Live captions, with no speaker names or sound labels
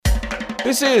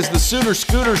This is the Sooner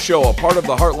Scooter Show, a part of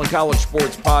the Heartland College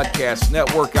Sports Podcast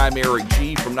Network. I'm Erik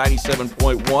Gee from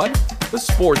 97.1, the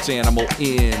sports animal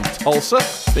in Tulsa.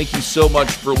 Thank you so much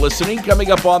for listening.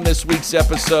 Coming up on this week's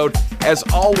episode, as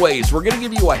always, we're going to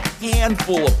give you a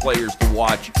handful of players to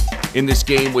watch in this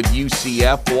game with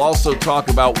UCF. We'll also talk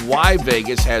about why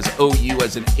Vegas has OU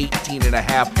as an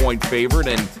 18.5-point favorite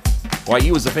and why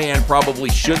you as a fan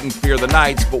probably shouldn't fear the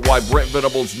Knights, but why Brent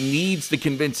Venables needs to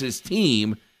convince his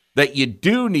team that you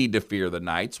do need to fear the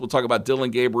Knights. We'll talk about Dillon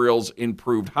Gabriel's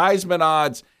improved Heisman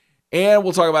odds, and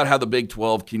we'll talk about how the Big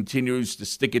 12 continues to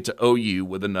stick it to OU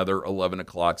with another 11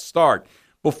 o'clock start.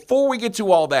 Before we get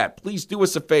to all that, please do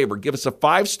us a favor. Give us a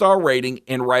 5-star rating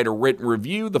and write a written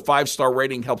review. The 5-star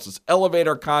rating helps us elevate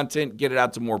our content, get it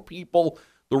out to more people.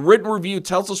 The written review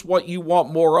tells us what you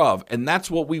want more of, and that's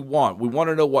what we want. We want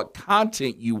to know what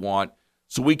content you want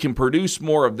so we can produce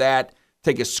more of that.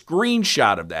 Take a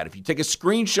screenshot of that. If you take a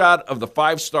screenshot of the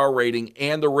 5-star rating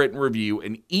and the written review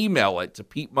and email it to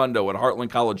Pete Mundo at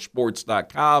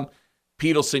heartlandcollegesports.com,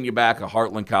 Pete will send you back a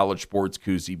Heartland College Sports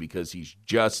koozie because he's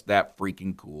just that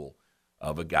freaking cool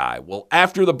of a guy. Well,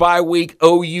 after the bye week,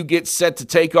 OU gets set to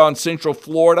take on Central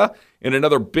Florida in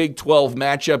another Big 12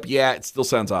 matchup. Yeah, it still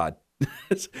sounds odd.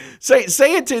 Say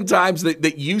it 10 times that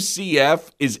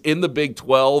UCF is in the Big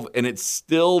 12 and it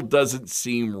still doesn't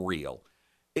seem real.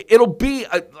 It'll be,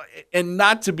 and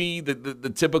not to be the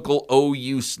typical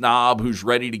OU snob who's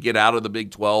ready to get out of the Big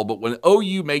 12, but when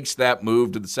OU makes that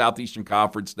move to the Southeastern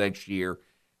Conference next year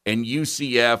and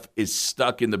UCF is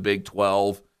stuck in the Big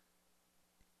 12,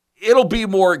 it'll be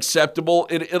more acceptable.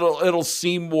 It'll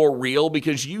seem more real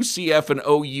because UCF and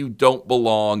OU don't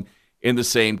belong in the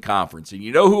same conference. And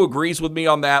you know who agrees with me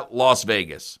on that? Las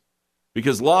Vegas.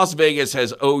 Because Las Vegas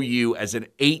has OU as an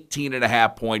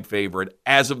 18.5-point favorite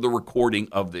as of the recording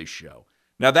of this show.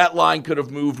 Now, that line could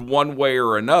have moved one way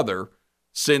or another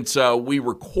since we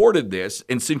recorded this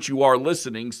and since you are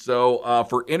listening. So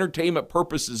for entertainment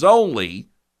purposes only,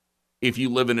 if you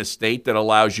live in a state that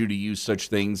allows you to use such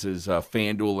things as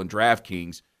FanDuel and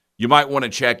DraftKings, you might want to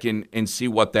check in and see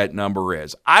what that number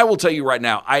is. I will tell you right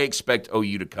now, I expect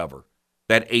OU to cover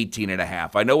that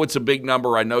 18.5. I know it's a big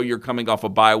number. I know you're coming off a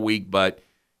bye week, but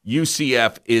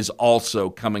UCF is also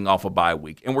coming off a bye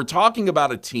week. And we're talking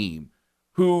about a team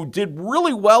who did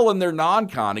really well in their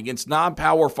non-con against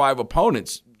non-Power 5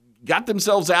 opponents, got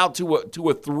themselves out to a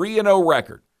 3-0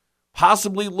 record,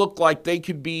 possibly looked like they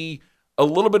could be a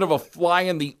little bit of a fly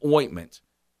in the ointment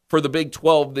for the Big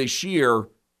 12 this year.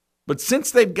 But since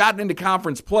they've gotten into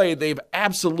conference play, they've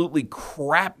absolutely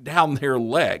crapped down their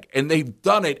leg, and they've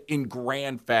done it in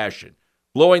grand fashion,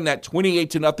 blowing that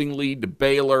 28-0 lead to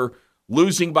Baylor,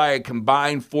 losing by a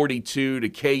combined 42 to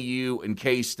KU and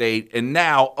K-State, and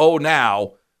now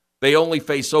they only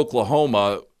face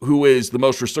Oklahoma, who is the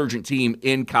most resurgent team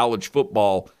in college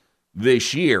football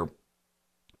this year.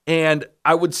 And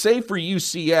I would say for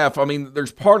UCF, I mean,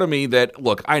 there's part of me that,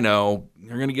 look, I know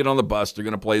they're going to get on the bus, they're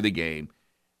going to play the game.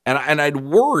 And I'd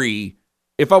worry,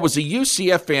 if I was a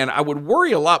UCF fan, I would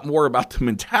worry a lot more about the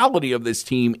mentality of this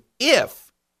team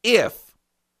if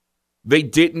they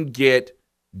didn't get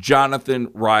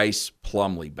Jonathan Rice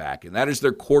Plumlee back. And that is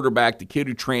their quarterback, the kid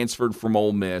who transferred from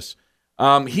Ole Miss.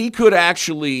 He could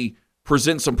actually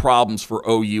present some problems for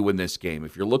OU in this game.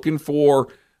 If you're looking for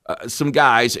some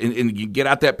guys, and you get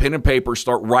out that pen and paper,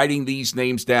 start writing these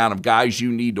names down of guys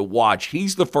you need to watch,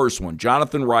 he's the first one,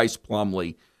 Jonathan Rice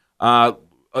Plumlee.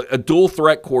 A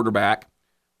dual-threat quarterback,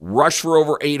 rushed for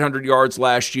over 800 yards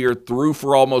last year, threw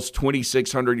for almost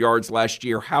 2,600 yards last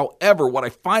year. However, what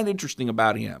I find interesting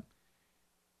about him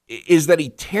is that he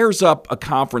tears up a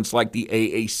conference like the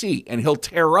AAC, and he'll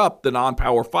tear up the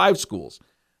non-Power 5 schools.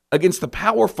 Against the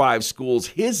Power 5 schools,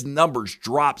 his numbers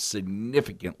drop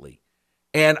significantly.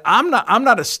 And I'm not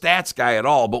a stats guy at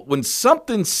all, but when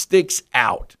something sticks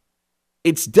out,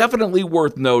 it's definitely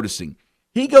worth noticing.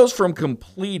 He goes from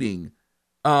completing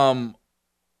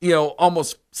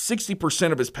almost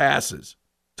 60% of his passes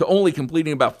to only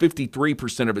completing about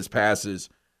 53% of his passes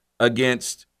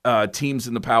against teams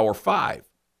in the Power 5.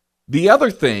 The other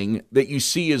thing that you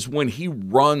see is when he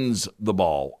runs the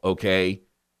ball, okay?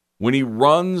 When he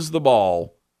runs the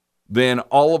ball, then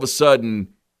all of a sudden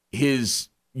his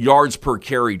yards per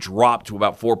carry drop to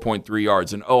about 4.3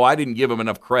 yards. And, I didn't give him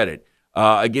enough credit.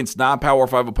 Against non-Power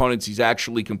 5 opponents, he's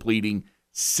actually completing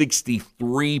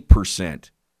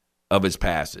 63% of his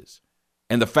passes.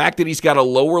 And the fact that he's got a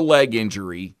lower leg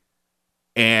injury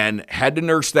and had to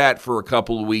nurse that for a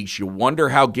couple of weeks, you wonder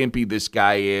how gimpy this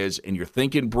guy is, and you're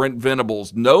thinking Brent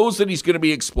Venables knows that he's going to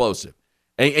be explosive.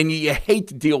 And you hate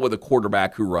to deal with a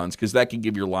quarterback who runs because that can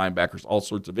give your linebackers all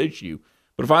sorts of issue.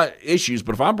 But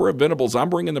if I'm Brent Venables, I'm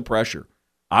bringing the pressure.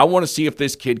 I want to see if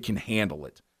this kid can handle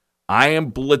it. I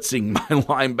am blitzing my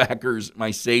linebackers,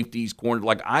 my safeties, corner.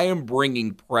 Like, I am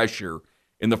bringing pressure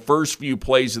in the first few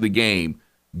plays of the game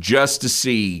just to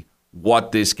see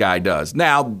what this guy does.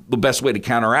 Now, the best way to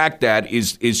counteract that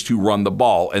is to run the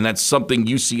ball, and that's something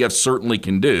UCF certainly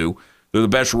can do. They're the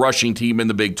best rushing team in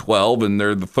the Big 12, and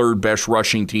they're the third best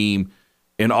rushing team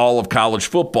in all of college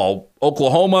football.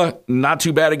 Oklahoma, not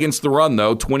too bad against the run,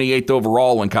 though, 28th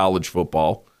overall in college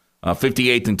football,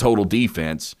 58th in total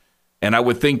defense. And I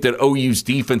would think that OU's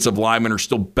defensive linemen are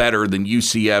still better than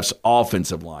UCF's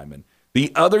offensive linemen.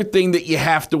 The other thing that you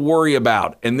have to worry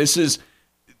about, and this is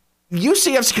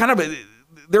UCF's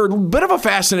they're a bit of a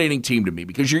fascinating team to me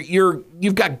because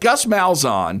you've got Gus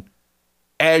Malzahn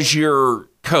as your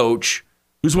coach,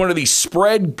 who's one of these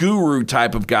spread guru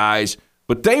type of guys,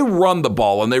 but they run the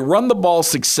ball, and they run the ball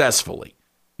successfully.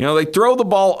 You know, they throw the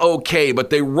ball okay, but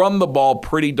they run the ball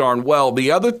pretty darn well.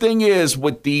 The other thing is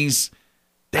with these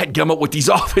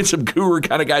offensive guru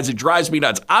kind of guys, it drives me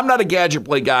nuts. I'm not a gadget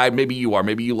play guy. Maybe you are.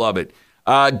 Maybe you love it.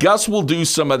 Gus will do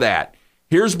some of that.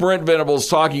 Here's Brent Venables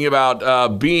talking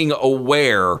about being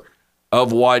aware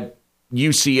of what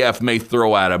UCF may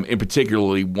throw at him, in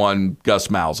particularly one Gus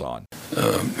Malzahn.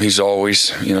 He's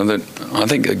always, I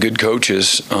think a good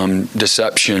coach's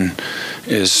deception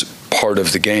is part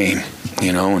of the game,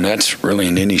 and that's really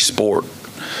in any sport.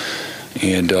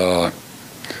 And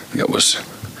it was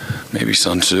maybe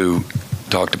Sun Tzu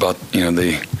talked about, in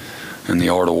the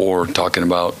art of war, talking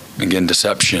about, again,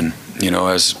 deception,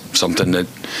 as something that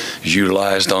is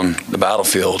utilized on the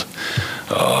battlefield,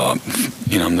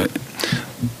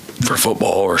 for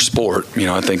football or sport.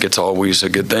 I think it's always a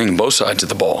good thing, both sides of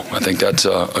the ball. I think that's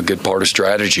a good part of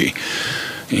strategy.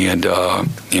 And, Gus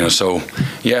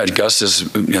is,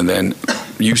 and then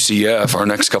UCF, our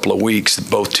next couple of weeks,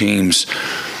 both teams,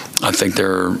 I think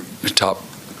they're top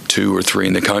 2 or 3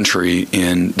 in the country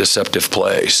in deceptive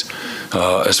plays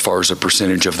as far as a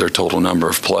percentage of their total number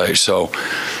of plays. So,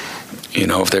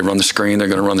 if they run the screen, they're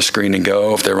going to run the screen and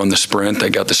go. If they run the sprint, they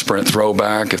got the sprint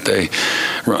throwback. If they,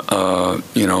 run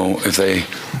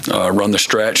the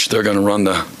stretch, they're going to run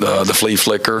the flea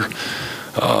flicker.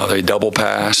 They double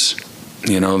pass.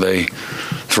 They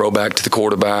throw back to the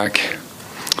quarterback.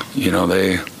 We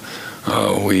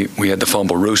had the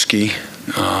fumble Ruski.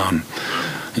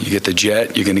 You get the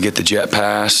jet, you're going to get the jet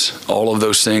pass. All of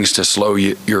those things to slow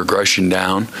your aggression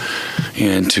down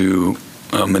and to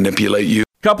manipulate you.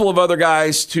 Couple of other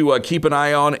guys to keep an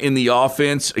eye on in the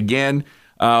offense. Again,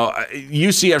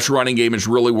 UCF's running game is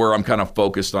really where I'm kind of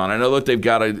focused on. I know that they've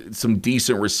got some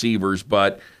decent receivers,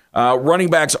 but running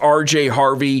backs R.J.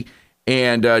 Harvey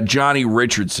and Johnny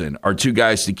Richardson are two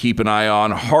guys to keep an eye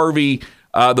on. Harvey,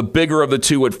 the bigger of the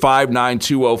two at 5'9",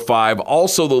 205,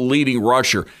 also the leading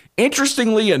rusher.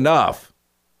 Interestingly enough,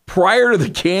 prior to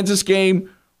the Kansas game,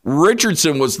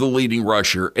 Richardson was the leading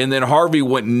rusher, and then Harvey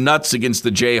went nuts against the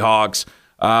Jayhawks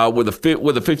with a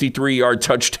 53-yard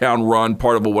touchdown run,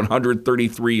 part of a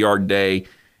 133-yard day,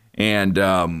 and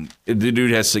the dude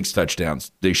has 6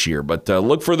 touchdowns this year. But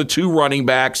look for the two running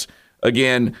backs,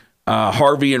 again,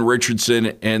 Harvey and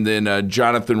Richardson, and then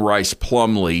Jonathan Rice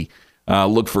Plumlee.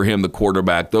 Look for him, the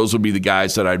quarterback. Those would be the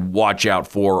guys that I'd watch out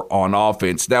for on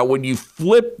offense. Now, when you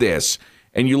flip this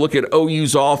and you look at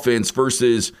OU's offense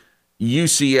versus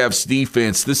UCF's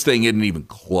defense, this thing isn't even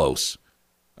close.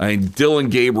 I mean, Dillon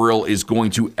Gabriel is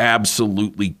going to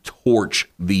absolutely torch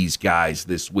these guys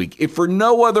this week. If for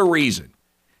no other reason,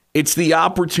 it's the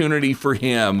opportunity for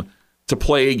him to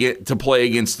play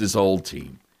against his old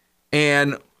team.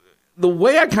 And the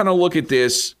way I kind of look at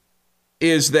this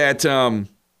is that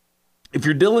if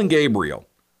you're Dillon Gabriel,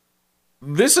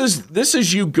 this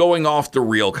is you going off to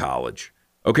real college.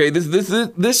 Okay,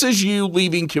 this is you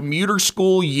leaving commuter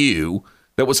school U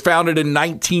that was founded in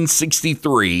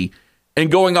 1963 and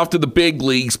going off to the big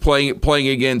leagues playing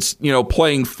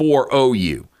for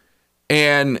OU.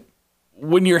 And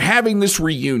when you're having this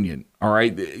reunion, all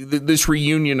right, this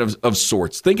reunion of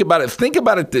sorts, think about it. Think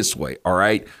about it this way, all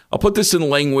right? I'll put this in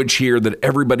language here that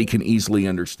everybody can easily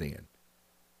understand.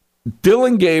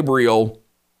 Dillon Gabriel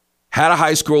had a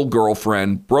high school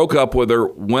girlfriend, broke up with her,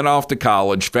 went off to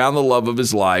college, found the love of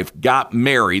his life, got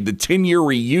married. The 10-year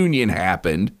reunion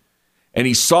happened, and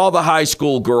he saw the high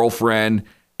school girlfriend,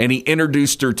 and he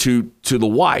introduced her to the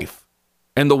wife.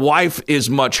 And the wife is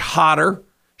much hotter.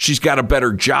 She's got a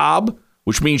better job,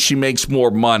 which means she makes more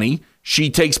money.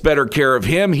 She takes better care of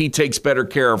him. He takes better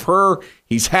care of her.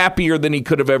 He's happier than he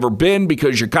could have ever been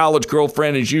because your college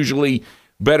girlfriend is usually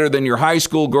better than your high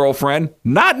school girlfriend.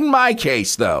 Not in my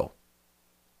case, though.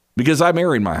 because I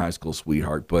married my high school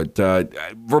sweetheart. But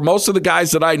for most of the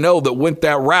guys that I know that went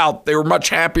that route, they were much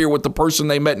happier with the person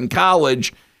they met in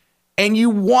college. And you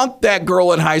want that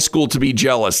girl in high school to be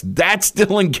jealous. That's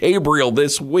Dillon Gabriel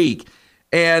this week.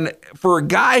 And for a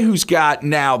guy who's got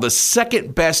now the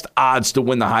second best odds to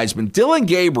win the Heisman, Dillon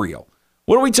Gabriel,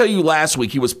 what did we tell you last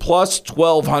week? He was plus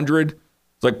 1,200. It's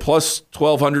like plus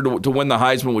 1,200 to win the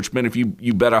Heisman, which meant if you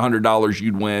bet $100,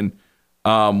 you'd win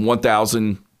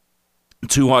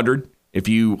 1,200 if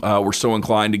you were so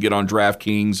inclined to get on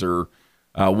DraftKings or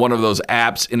one of those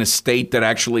apps in a state that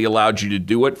actually allowed you to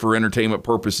do it for entertainment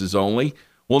purposes only.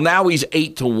 Well, now he's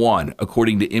 8-1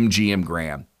 according to MGM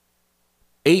Grand.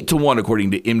 8-1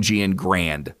 according to MGM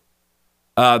Grand.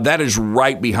 That is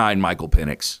right behind Michael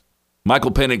Penix.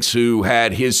 Michael Penix, who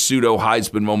had his pseudo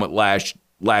Heisman moment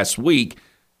last week,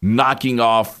 knocking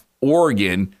off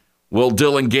Oregon. Well,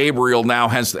 Dillon Gabriel now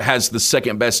has the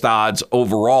second best odds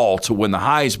overall to win the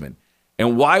Heisman.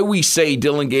 And why we say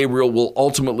Dillon Gabriel will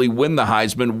ultimately win the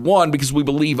Heisman, one, because we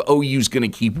believe OU's going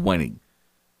to keep winning.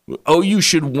 OU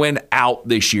should win out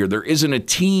this year. There isn't a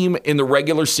team in the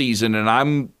regular season, and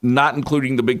I'm not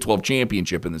including the Big 12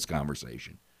 championship in this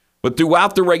conversation, but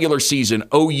throughout the regular season,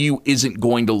 OU isn't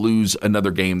going to lose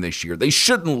another game this year. They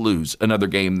shouldn't lose another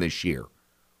game this year.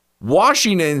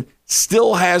 Washington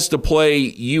still has to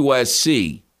play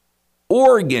USC.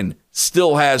 Oregon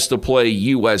still has to play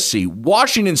USC.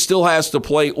 Washington still has to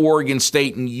play Oregon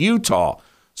State and Utah.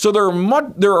 So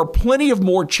there are plenty of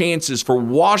more chances for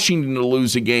Washington to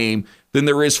lose a game than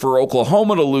there is for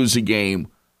Oklahoma to lose a game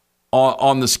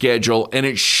on the schedule, and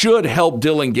it should help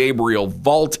Dillon Gabriel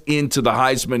vault into the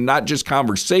Heisman, not just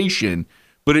conversation,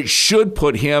 but it should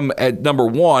put him at number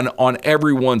one on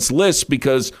everyone's list,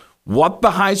 because what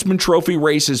the Heisman Trophy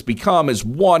race has become is,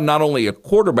 one, not only a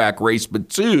quarterback race, but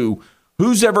two,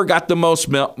 who's ever got the most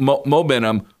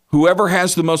momentum, whoever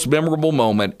has the most memorable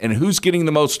moment, and who's getting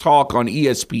the most talk on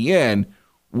ESPN,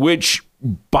 which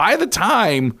by the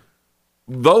time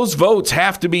those votes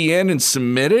have to be in and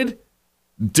submitted,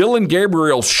 Dillon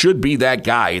Gabriel should be that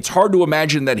guy. It's hard to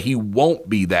imagine that he won't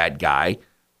be that guy.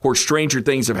 Of course, stranger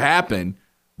things have happened,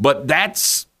 but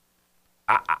that's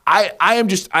I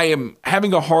am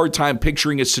having a hard time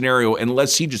picturing a scenario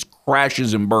unless he just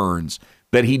crashes and burns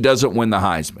that he doesn't win the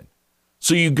Heisman.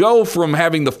 So you go from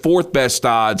having the fourth best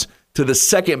odds to the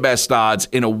second best odds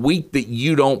in a week that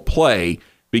you don't play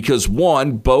because,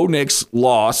 one, Bo Nix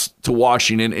lost to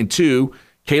Washington, and two,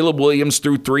 Caleb Williams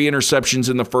threw 3 interceptions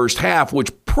in the first half,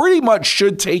 which pretty much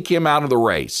should take him out of the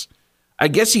race. I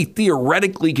guess he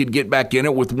theoretically could get back in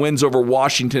it with wins over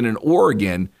Washington and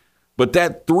Oregon, but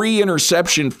that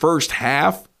 3-interception first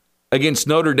half against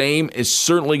Notre Dame is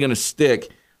certainly going to stick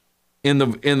in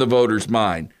the voters'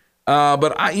 mind.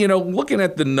 But looking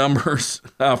at the numbers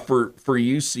for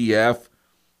UCF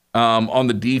on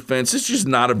the defense, it's just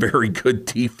not a very good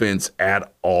defense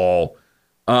at all.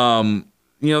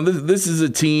 This is a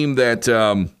team that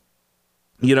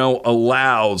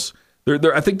allows.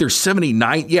 I think they're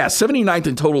 79th. Yeah, 79th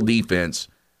in total defense.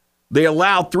 They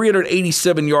allow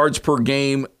 387 yards per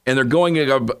game, and they're going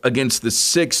up against the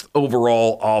 6th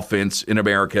overall offense in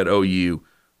America at OU,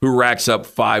 who racks up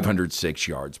 506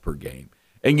 yards per game.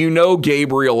 And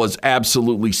Gabriel is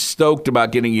absolutely stoked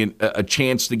about getting a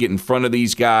chance to get in front of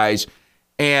these guys.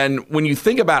 And when you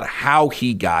think about how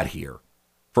he got here,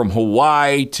 from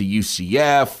Hawaii to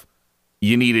UCF,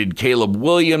 you needed Caleb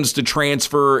Williams to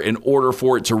transfer in order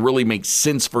for it to really make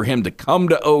sense for him to come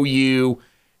to OU.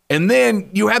 And then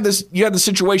you had the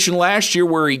situation last year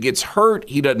where he gets hurt,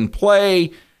 he doesn't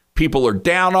play, people are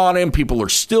down on him, people are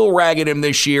still ragging him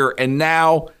this year, and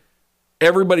now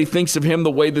everybody thinks of him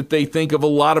the way that they think of a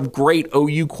lot of great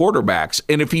OU quarterbacks.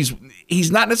 And if he's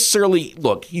not necessarily,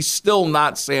 he's still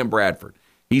not Sam Bradford.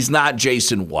 He's not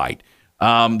Jason White.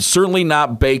 Certainly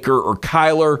not Baker or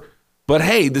Kyler. But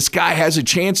hey, this guy has a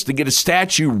chance to get a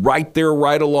statue right there,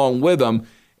 right along with him.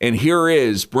 And here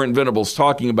is Brent Venables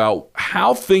talking about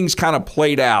how things kind of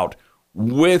played out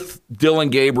with Dillon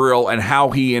Gabriel and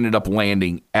how he ended up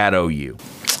landing at OU.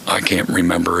 I can't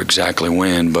remember exactly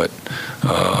when, but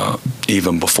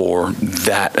even before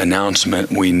that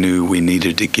announcement, we knew we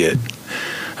needed to get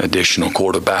additional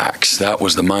quarterbacks. That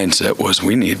was the mindset, was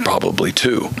we need probably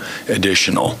 2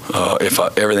 additional. If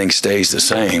everything stays the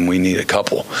same, we need a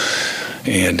couple.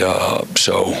 And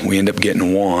so we end up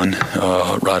getting 1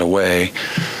 right away.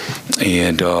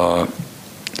 And that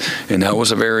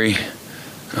was a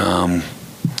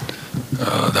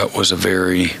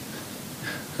very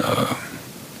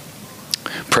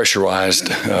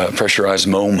pressurized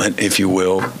moment, if you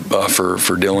will,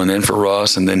 for Dillon and for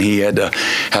Russ. And then he had to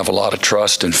have a lot of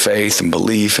trust and faith and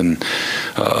belief, and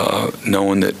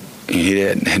knowing that he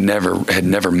had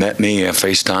never met me. I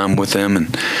FaceTime with him,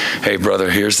 and hey, brother,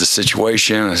 here's the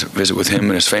situation. I visit with him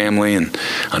and his family, and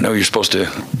I know you're supposed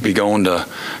to be going to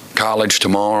college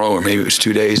tomorrow, or maybe it was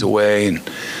 2 days away, and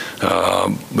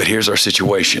but here's our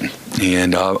situation.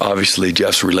 And obviously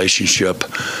Jeff's relationship,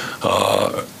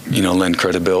 lend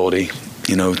credibility,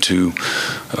 to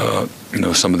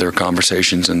some of their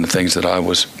conversations and the things that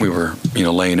we were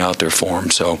laying out there for him.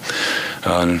 So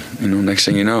next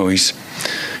thing you know,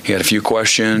 he had a few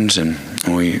questions, and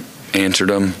we answered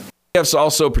them. Jeff's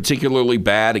also particularly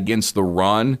bad against the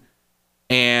run,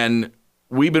 and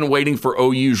we've been waiting for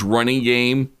OU's running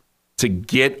game to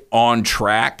get on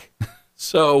track.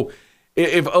 So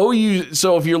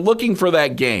if you're looking for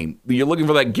that game,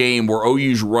 where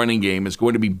OU's running game is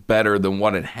going to be better than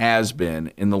what it has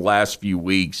been in the last few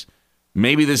weeks,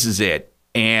 maybe this is it.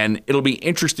 And it'll be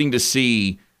interesting to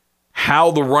see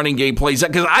how the running game plays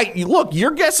out. Because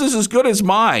your guess is as good as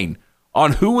mine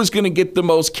on who is going to get the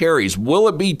most carries. Will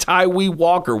it be Tyree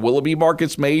Walker? Will it be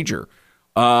Marcus Major?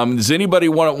 Does anybody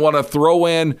want to throw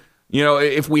in,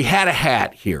 if we had a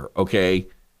hat here, okay?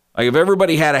 Like if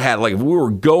everybody had a hat, like if we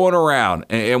were going around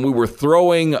and we were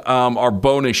throwing our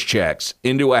bonus checks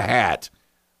into a hat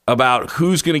about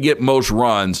who's going to get most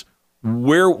runs,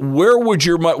 where would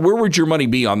your money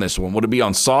be on this one? Would it be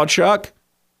on Sawchuck?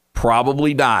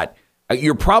 Probably not.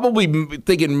 You're probably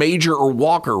thinking Major or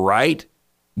Walker, right?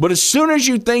 But as soon as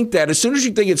you think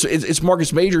it's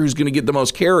Marcus Major who's going to get the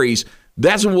most carries,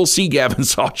 that's when we'll see Gavin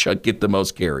Sawchuck get the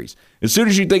most carries. As soon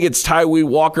as you think it's Tyree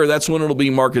Walker, that's when it'll be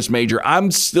Marcus Major.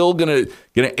 I'm still gonna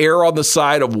err on the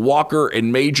side of Walker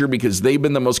and Major because they've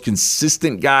been the most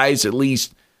consistent guys. At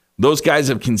least those guys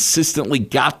have consistently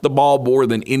got the ball more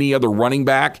than any other running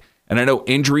back. And I know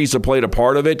injuries have played a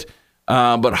part of it.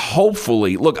 But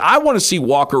hopefully, look, I want to see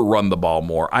Walker run the ball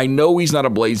more. I know he's not a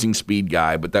blazing speed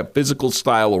guy, but that physical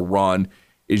style of run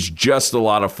is just a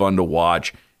lot of fun to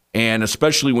watch. And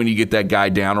especially when you get that guy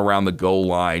down around the goal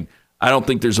line, I don't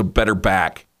think there's a better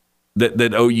back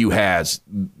that OU has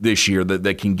this year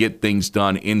that can get things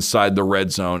done inside the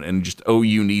red zone. And just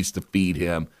OU needs to feed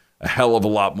him a hell of a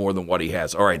lot more than what he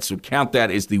has. All right, so count that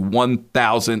as the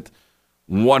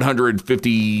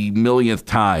 1,150 millionth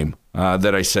time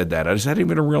that I said that. Is that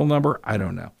even a real number? I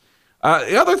don't know.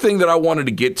 The other thing that I wanted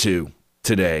to get to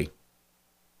today,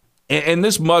 and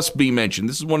this must be mentioned.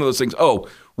 This is one of those things. Oh,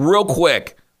 real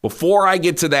quick, before I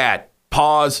get to that,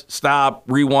 pause, stop,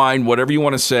 rewind, whatever you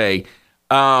want to say.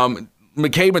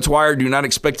 McKay Metoyer, do not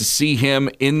expect to see him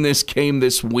in this game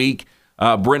this week.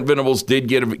 Brent Venables did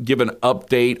give an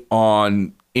update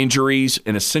on injuries,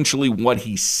 and essentially what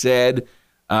he said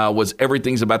was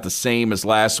everything's about the same as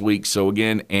last week. So,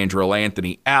 again, Andrell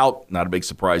Anthony out. Not a big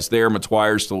surprise there.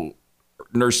 Metoyer still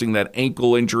nursing that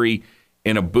ankle injury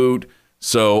in a boot.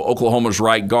 So, Oklahoma's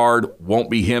right guard won't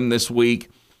be him this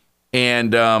week.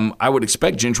 And I would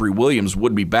expect Gentry Williams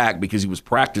would be back because he was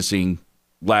practicing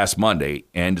last Monday.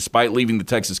 And despite leaving the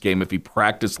Texas game, if he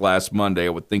practiced last Monday, I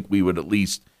would think we would at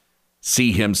least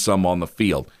see him some on the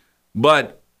field.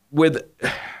 But with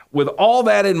all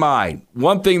that in mind,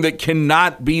 one thing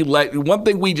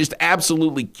we just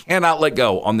absolutely cannot let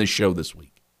go on this show this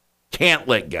week, can't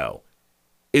let go,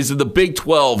 is that the Big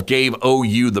 12 gave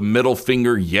OU the middle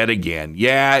finger yet again.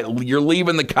 Yeah, you're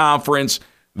leaving the conference.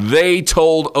 They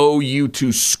told OU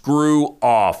to screw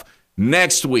off.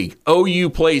 Next week, OU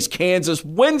plays Kansas,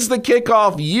 wins the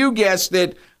kickoff, you guessed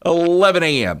it, 11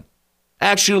 a.m.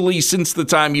 Actually, since the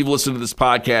time you've listened to this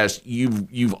podcast,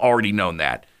 you've already known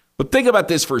that. But think about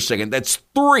this for a second. That's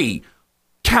three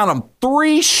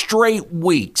straight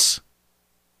weeks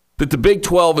that the Big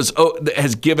 12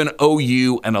 has given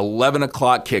OU an 11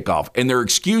 o'clock kickoff. And their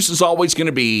excuse is always going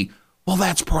to be, well,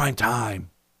 that's prime time.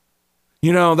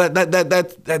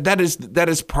 That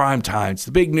is prime time. It's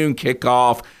the big noon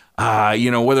kickoff.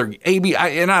 Whether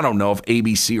and I don't know if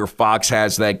ABC or Fox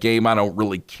has that game. I don't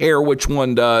really care which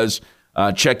one does.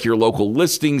 Check your local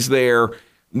listings there.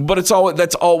 But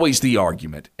that's always the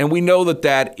argument. And we know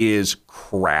that is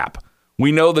crap.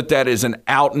 We know that is an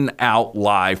out-and-out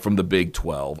lie from the Big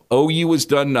 12. OU has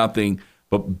done nothing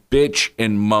but bitch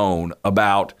and moan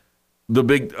about the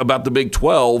Big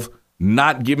 12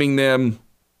 giving them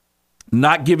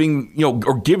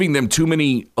too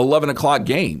many 11 o'clock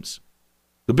games.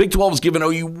 The Big 12 has given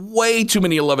OU way too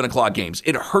many 11 o'clock games.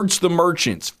 It hurts the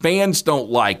merchants. Fans don't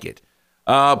like it.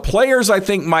 Players, I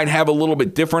think, might have a little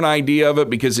bit different idea of it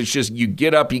because it's just you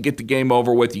get up, you get the game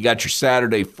over with, you got your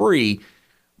Saturday free.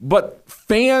 But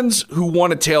fans who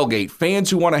want to tailgate,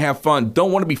 fans who want to have fun,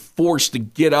 don't want to be forced to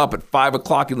get up at 5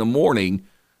 o'clock in the morning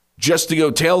just to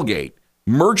go tailgate.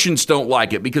 Merchants don't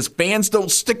like it because fans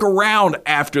don't stick around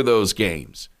after those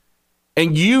games.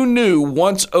 And you knew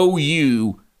once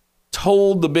OU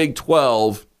told the Big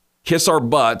 12, kiss our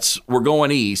butts, we're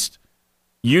going east,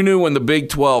 you knew when the Big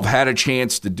 12 had a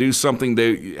chance to do something,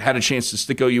 they had a chance to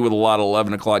stick OU with a lot of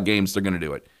 11 o'clock games, they're going to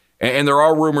do it. And there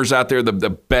are rumors out there that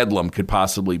the Bedlam could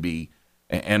possibly be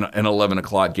an 11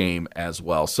 o'clock game as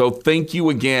well. So thank you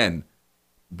again,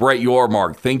 Brett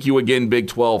Yormark. Thank you again, Big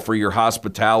 12, for your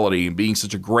hospitality and being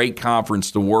such a great conference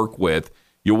to work with.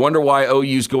 You wonder why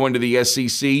OU's going to the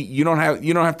SEC? You don't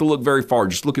have to look very far.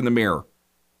 Just look in the mirror.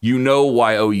 You know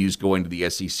why OU's going to the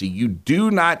SEC. You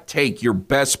do not take your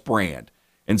best brand.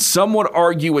 And some would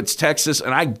argue it's Texas,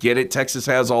 and I get it. Texas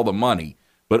has all the money.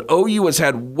 But OU has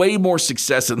had way more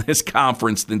success in this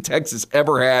conference than Texas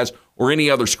ever has or any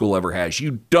other school ever has.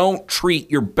 You don't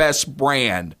treat your best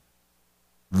brand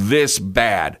this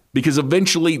bad because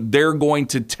eventually they're going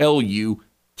to tell you,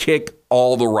 kick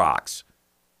all the rocks.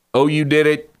 OU did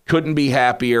it, couldn't be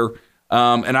happier.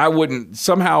 And I wouldn't be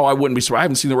surprised. I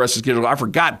haven't seen the rest of the schedule. I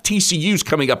forgot TCU's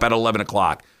coming up at 11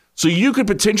 o'clock. So you could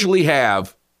potentially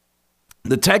have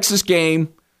the Texas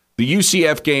game, the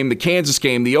UCF game, the Kansas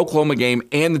game, the Oklahoma game,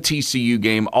 and the TCU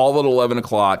game all at 11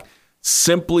 o'clock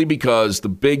simply because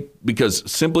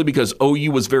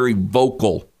OU was very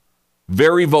vocal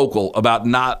about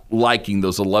not liking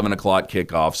those 11 o'clock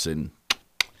kickoffs. And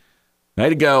way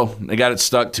to go. They got it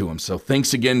stuck to them. So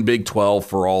thanks again, Big 12,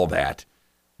 for all that.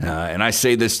 And I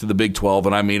say this to the Big 12,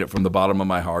 and I mean it from the bottom of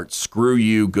my heart. Screw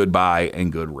you, goodbye,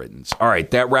 and good riddance. All right,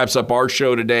 that wraps up our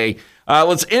show today.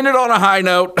 Let's end it on a high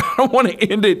note. I don't want to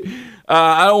end it.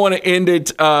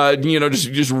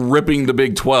 Just ripping the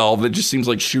Big 12. That just seems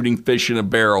like shooting fish in a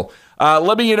barrel.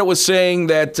 Let me end it with saying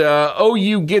that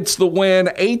OU gets the win,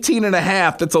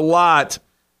 18.5. That's a lot.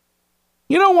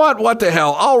 You know what? What the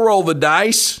hell? I'll roll the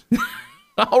dice.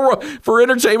 For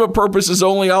entertainment purposes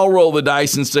only, I'll roll the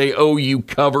dice and say OU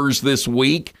covers this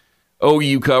week.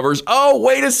 OU covers. Oh,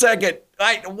 wait a second.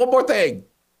 One more thing.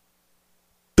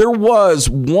 There was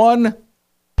one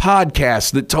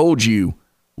podcast that told you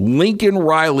Lincoln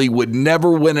Riley would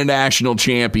never win a national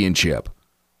championship.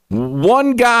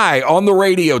 One guy on the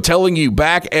radio telling you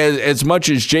back as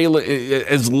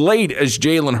late as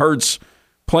Jalen Hurts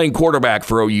playing quarterback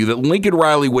for OU that Lincoln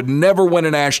Riley would never win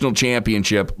a national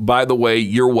championship. By the way,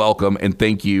 you're welcome, and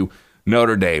thank you,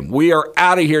 Notre Dame. We are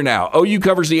out of here now. OU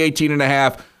covers the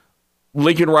 18.5.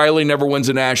 Lincoln Riley never wins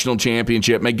a national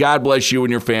championship. May God bless you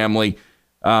and your family.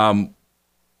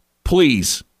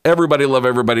 Please, everybody love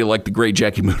everybody like the great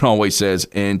Jackie Moon always says,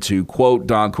 and to quote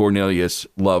Don Cornelius,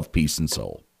 love, peace, and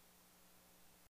soul.